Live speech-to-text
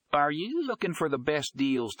Are you looking for the best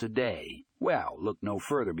deals today? Well, look no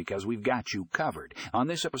further because we've got you covered. On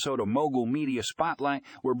this episode of Mogul Media Spotlight,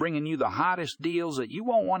 we're bringing you the hottest deals that you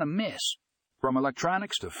won't want to miss. From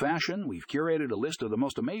electronics to fashion, we've curated a list of the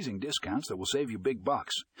most amazing discounts that will save you big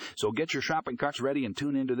bucks. So get your shopping carts ready and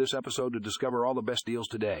tune into this episode to discover all the best deals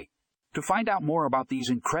today. To find out more about these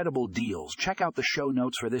incredible deals, check out the show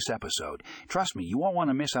notes for this episode. Trust me, you won't want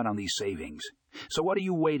to miss out on these savings. So what are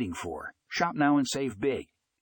you waiting for? Shop now and save big.